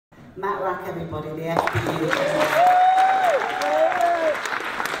Matt Wrack, everybody, the FPU.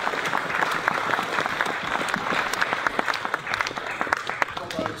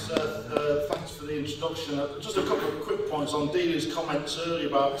 Thanks for the introduction. Just a couple of quick points on Dealey's comments earlier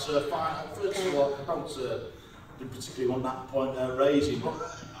about finance. First of all, I don't particularly want that point raising, but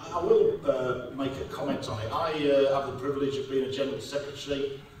I will make a comment on it. I have the privilege of being a General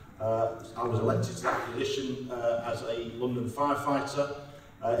Secretary. I was elected to that position as a London firefighter.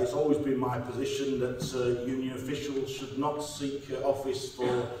 It's always been my position that union officials should not seek office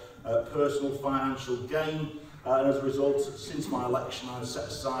for personal financial gain. And as a result, since my election, I've set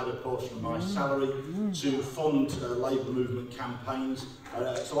aside a portion of my salary to fund labour movement campaigns.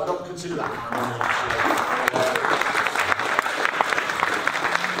 So I don't consider that my money.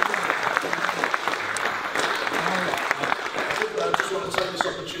 I just want to take this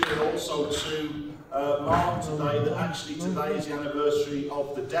opportunity also to mark today that actually today is the anniversary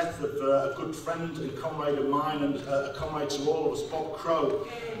of the death of a good friend and comrade of mine and a comrade to all of us, Bob Crow.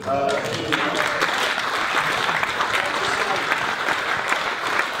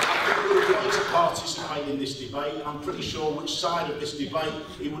 Participate in this debate. I'm pretty sure which side of this debate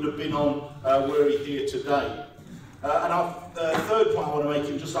he would have been on were he here today. And our third point I want to make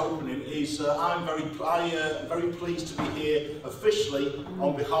in just opening is I'm very pleased to be here officially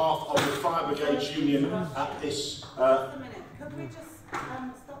on behalf of the Fire Brigades Union at this. Just a minute, could we just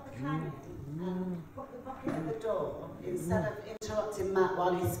stop the clanging and put the bucket at the door instead of interrupting Matt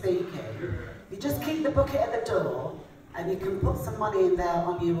while he's speaking? You just keep the bucket at the door. And you can put some money in there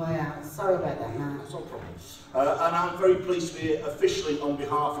on your way out. Sorry about that, man. That's no problem. And I'm very pleased to be officially on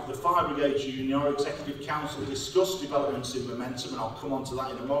behalf of the Fire Brigades Union. Our Executive Council discussed developments in Momentum, and I'll come on to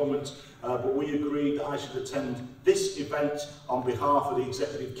that in a moment. But we agreed that I should attend this event on behalf of the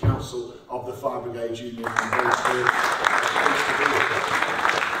Executive Council of the Fire Brigades Union. I'm very pleased to be here.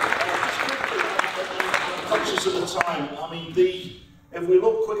 I'm conscious of the time. I mean, if we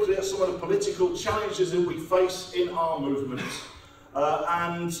look quickly at some of the political challenges that we face in our movement,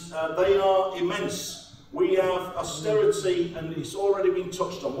 and they are immense. We have austerity, and it's already been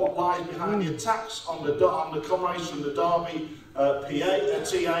touched on. What lies behind the attacks on the comrades from the Derby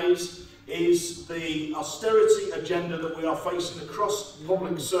TAs is the austerity agenda that we are facing across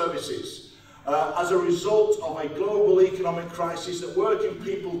public services. As a result of a global economic crisis that working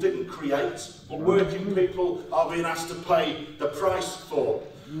people didn't create, but working people are being asked to pay the price for.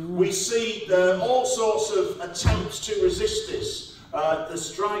 We see all sorts of attempts to resist this. The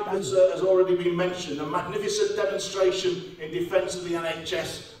strike has already been mentioned, a magnificent demonstration in defence of the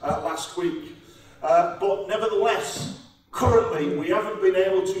NHS last week. But nevertheless, currently we haven't been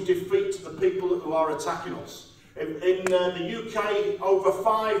able to defeat the people who are attacking us. In the UK, over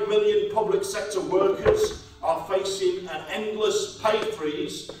 5 million public sector workers are facing an endless pay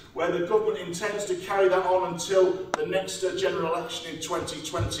freeze where the government intends to carry that on until the next general election in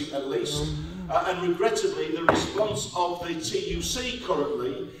 2020 at least. And regrettably, the response of the TUC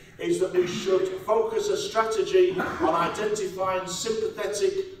currently is that we should focus a strategy on identifying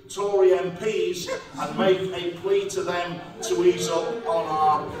sympathetic Tory MPs and make a plea to them to ease up on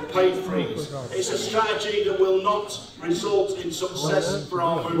our pay freeze. It's a strategy that will not result in success for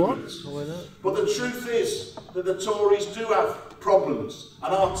our movement. But the truth is that the Tories do have problems,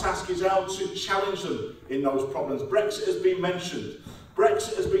 and our task is how to challenge them in those problems. Brexit has been mentioned.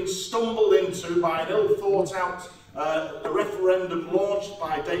 Brexit has been stumbled into by an ill-thought-out referendum launched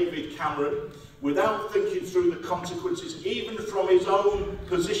by David Cameron without thinking through the consequences, even from his own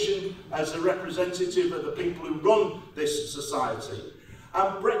position as a representative of the people who run this society.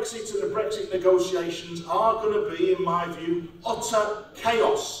 And Brexit and the Brexit negotiations are going to be, in my view, utter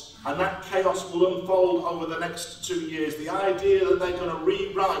chaos. And that chaos will unfold over the next 2 years. The idea that they're going to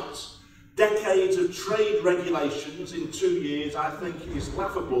rewrite decades of trade regulations in 2 years, I think, is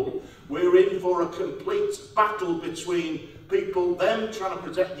laughable. We're in for a complete battle between people, them trying to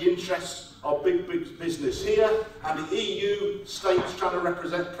protect the interests of big business here, and the EU states trying to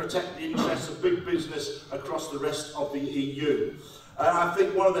protect the interests of big business across the rest of the EU. I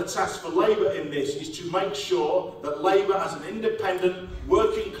think one of the tasks for Labour in this is to make sure that Labour has an independent,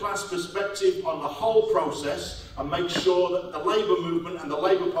 working class perspective on the whole process, and make sure that the Labour movement and the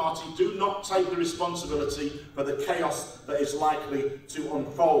Labour Party do not take the responsibility for the chaos that is likely to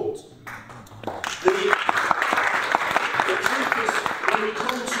unfold. The truth is, when we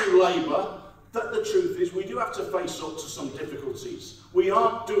come to Labour, the truth is we do have to face up to some difficulties. We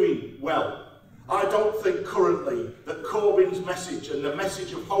aren't doing well. I don't think currently that Corbyn's message and the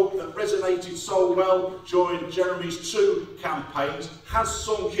message of hope that resonated so well during Jeremy's 2 campaigns has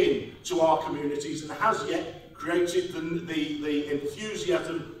sunk in to our communities and has yet created the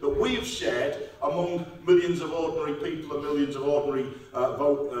enthusiasm that we've shared among millions of ordinary people and millions of ordinary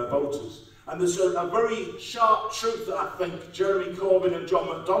voters. And there's a very sharp truth that I think Jeremy Corbyn and John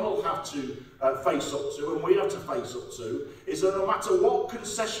McDonnell have to face up to, and we have to face up to, is that no matter what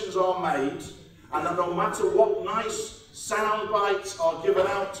concessions are made, and that no matter what nice sound bites are given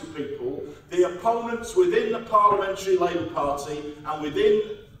out to people, the opponents within the Parliamentary Labour Party and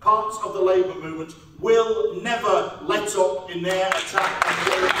within parts of the Labour movement will never let up in their attack on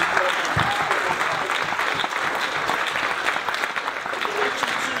Jeremy Corbyn.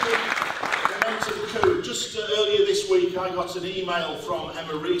 Just earlier this week, I got an email from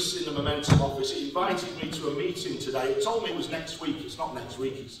Emma Rees in the Momentum office. It invited me to a meeting today. It told me it was next week. It's not next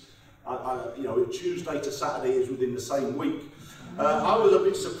week. It's you know, Tuesday to Saturday is within the same week. I was a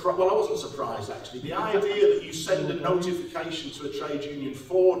bit surprised. Well, I wasn't surprised actually. The idea that you send a notification to a trade union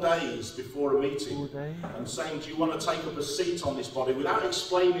 4 days before a meeting and saying, do you want to take up a seat on this body, without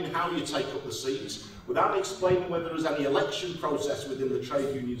explaining how you take up the seat, without explaining whether there was any election process within the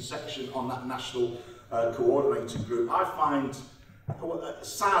trade union section on that national coordinating group, I find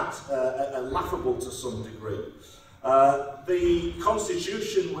sad, laughable to some degree. The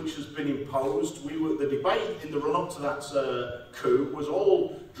constitution which has been imposed, the debate in the run-up to that coup was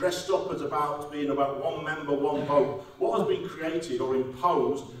all dressed up as about being about one member, one vote. What has been created or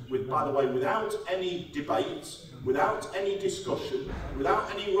imposed, by the way, without any debate, without any discussion, without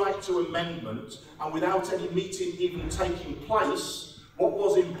any right to amendment, and without any meeting even taking place, what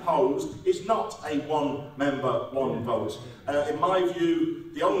was imposed is not a one member, one vote. In my view,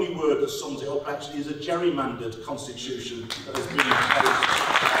 the only word that sums it up actually is a gerrymandered constitution that has been imposed.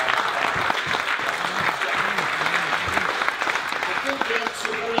 I think we have to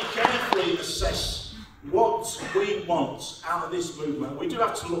very carefully assess what we want out of this movement. We do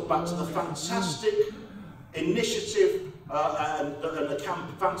have to look back to the fantastic initiative and the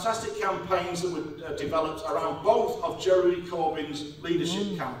fantastic campaigns that were developed around both of Jeremy Corbyn's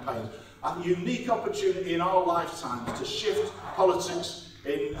leadership campaigns. A unique opportunity in our lifetimes to shift politics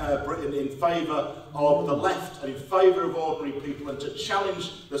in Britain in favour of the left and in favour of ordinary people, and to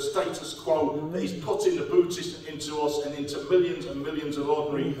challenge the status quo that is putting the boot into us and into millions and millions of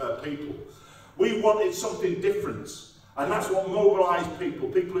ordinary people. We wanted something different. And that's what mobilised people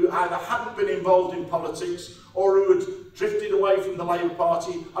who either hadn't been involved in politics or who had drifted away from the Labour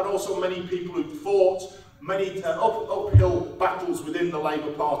Party, and also many people who fought many uphill battles within the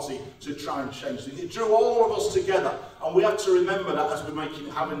Labour Party to try and change things. It drew all of us together, and we have to remember that as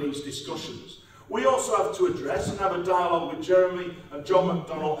we're having these discussions. We also have to address and have a dialogue with Jeremy and John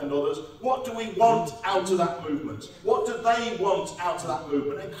McDonnell and others. What do we want out of that movement? What do they want out of that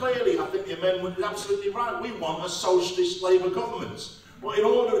movement? And clearly, I think the amendment is absolutely right. We want a socialist Labour government. But in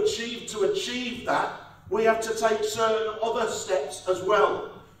order to achieve that, we have to take certain other steps as well.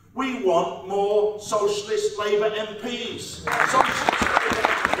 We want more socialist Labour MPs.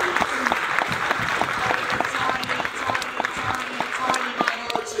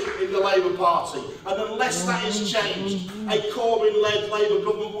 The Labour Party, and unless that is changed, a Corbyn-led Labour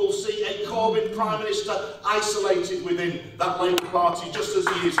government will see a Corbyn Prime Minister isolated within that Labour Party, just as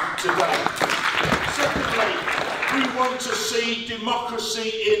he is today. Secondly, we want to see democracy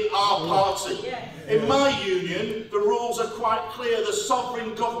in our party. In my union, the rules are quite clear. The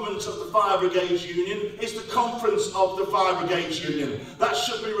sovereign government of the Fire Brigades Union is the conference of the Fire Brigades Union. That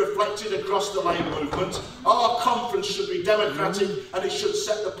should be reflected across the Labour movement. Our conference should be democratic, and it should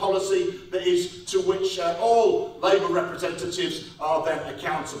set the policy that is to which all Labour representatives are then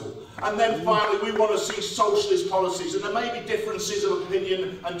accountable. And then finally, we want to see socialist policies, and there may be differences of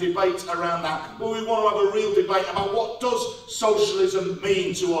opinion and debate around that, but we want to have a real debate about what does socialism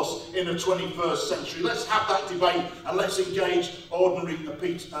mean to us in the 21st century. Let's have that debate, and let's engage ordinary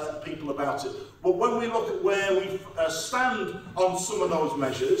people about it. But when we look at where we stand on some of those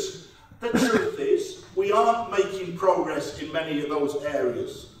measures, the truth is we aren't making progress in many of those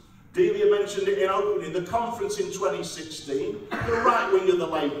areas. Delia mentioned it in opening. The conference in 2016, the right wing of the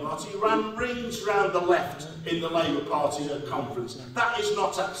Labour Party ran rings round the left in the Labour Party at conference. That is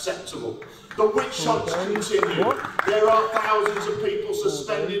not acceptable. The witch hunts continue. There are thousands of people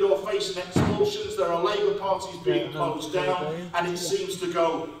suspended or facing expulsions. There are Labour parties being closed down, and it seems to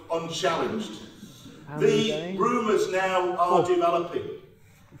go unchallenged. The rumours now are developing.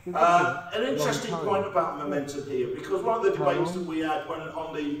 An interesting point about momentum here, because one of the debates that we had when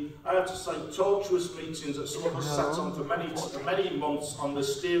on the, I have to say, tortuous meetings that some of us sat on for many months on the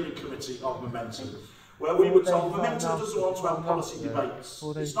steering committee of Momentum, where we were told Momentum doesn't want to have policy debates.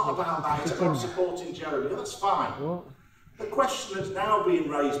 It's not about that, it's about supporting Jeremy. That's fine. The question that's now being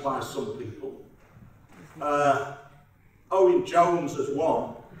raised by some people Owen Jones as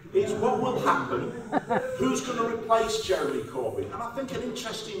one, is what will happen? Who's going to replace Jeremy Corbyn? And I think an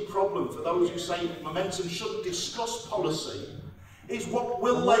interesting problem for those who say Momentum shouldn't discuss policy is what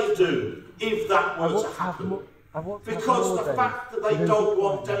will they do if that were to happen? Because the fact that they don't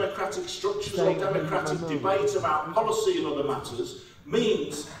want democratic structures or democratic debate about policy and other matters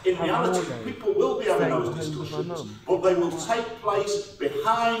means, in reality, people will be having those discussions, but they will take place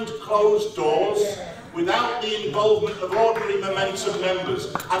behind closed doors, without the involvement of ordinary Momentum members.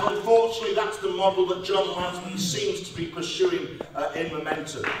 And unfortunately, that's the model that John Lansman seems to be pursuing in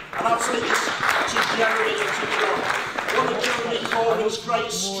Momentum. And I'll say this to Jeremy and to John. One of Jeremy Corbyn's great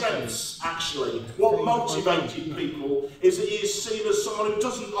strengths, actually, what motivated people, is that he is seen as someone who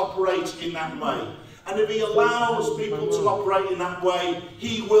doesn't operate in that way. And if he allows people to operate in that way,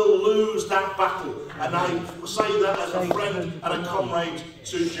 he will lose that battle. And I say that as a friend and a comrade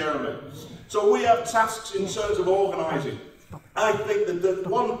to Jeremy. So we have tasks in terms of organising. I think that the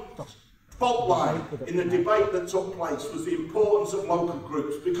one fault line in the debate that took place was the importance of local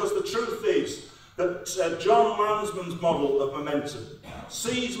groups, because the truth is that John Lansman's model of Momentum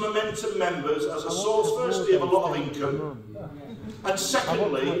sees Momentum members as a source, firstly, of a lot of income, and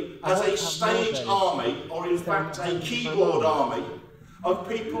secondly, as a stage army, or in fact a keyboard army, of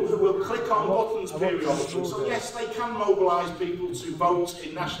people who will click on buttons periodically. So yes, they can mobilise people to vote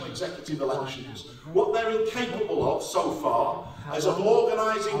in national executive elections. What they're incapable of so far is of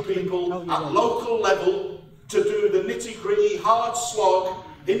organising people at local level to do the nitty-gritty hard slog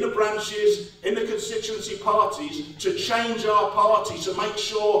in the branches, in the constituency parties, to change our party, to make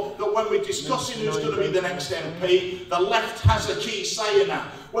sure that when we're discussing who's going to be the next MP, the left has a key say in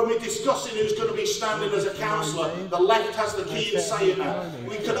that. When we're discussing who's going to be standing as a councillor, the left has the key say in that.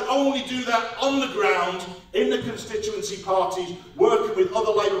 We can only do that on the ground, in the constituency parties, working with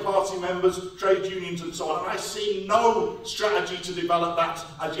other Labour Party members, trade unions and so on. And I see no strategy to develop that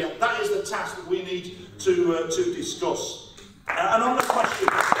as yet. That is the task that we need to discuss. And on the question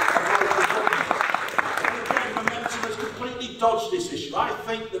of again, Momentum has completely dodged this issue. I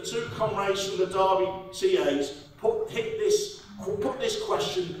think the two comrades from the Derby TAs put this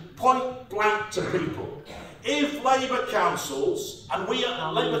question point blank to people. If Labour councils, and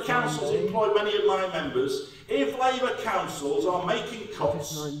Labour councils employ many of my members, if Labour councils are making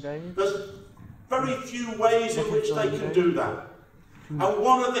cuts, there's very few ways in which they can do that. And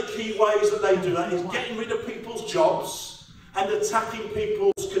one of the key ways that they do that is getting rid of people's jobs and attacking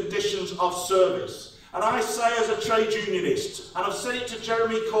people's conditions of service. And I say as a trade unionist, and I've said it to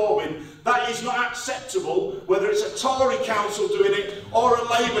Jeremy Corbyn, that is not acceptable, whether it's a Tory council doing it or a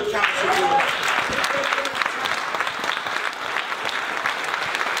Labour council doing it.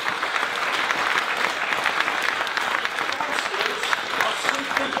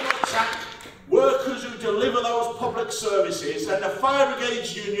 Workers who deliver those public services, and the Fire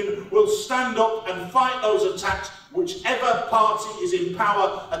Brigades Union will stand up and fight those attacks, whichever party is in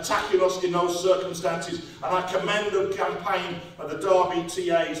power attacking us in those circumstances. And I commend the campaign of the Derby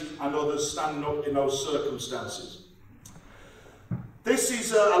TAs and others standing up in those circumstances. This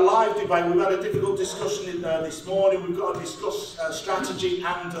is a live debate. We've had a difficult discussion this morning. We've got to discuss strategy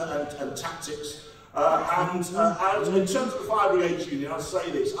and tactics. In terms of the Fire Brigades Union, I'll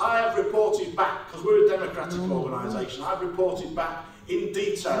say this. I have reported back, because we're a democratic organisation, I've reported back in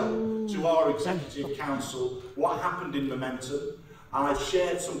detail to our Executive Council what happened in Momentum. I've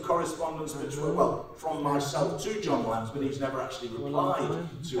shared some correspondence between, well, from myself to John Lansman. He's never actually replied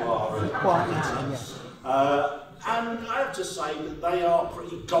to our meetings. And I have to say that they are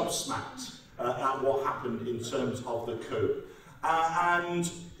pretty gobsmacked at what happened in terms of the coup. And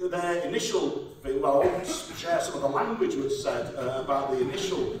their initial, well, I won't share some of the language which said about the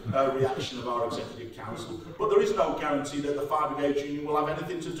initial reaction of our Executive Council, but there is no guarantee that the Fire Brigades Union will have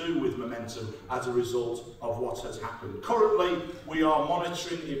anything to do with Momentum as a result of what has happened. Currently, we are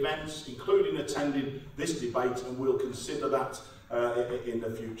monitoring events, including attending this debate, and we'll consider that in the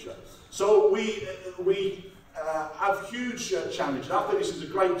future. So we have huge challenges. I think this is a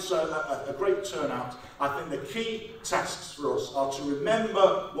great turnout. I think the key tasks for us are to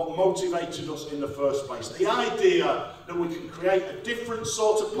remember what motivated us in the first place. The idea that we can create a different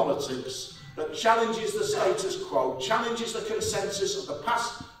sort of politics that challenges the status quo, challenges the consensus of the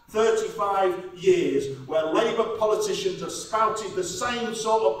past 35 years, where Labour politicians have spouted the same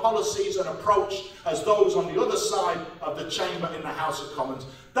sort of policies and approach as those on the other side of the chamber in the House of Commons.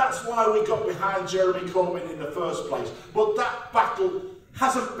 That's why we got behind Jeremy Corbyn in the first place. But that battle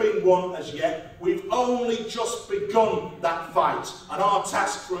hasn't been won as yet. We've only just begun that fight, and our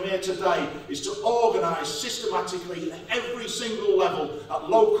task from here today is to organise systematically at every single level, at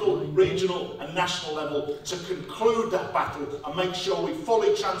local, regional and national level, to conclude that battle and make sure we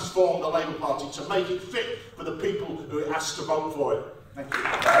fully transform the Labour Party to make it fit for the people who it asked to vote for it. Thank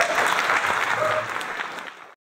you.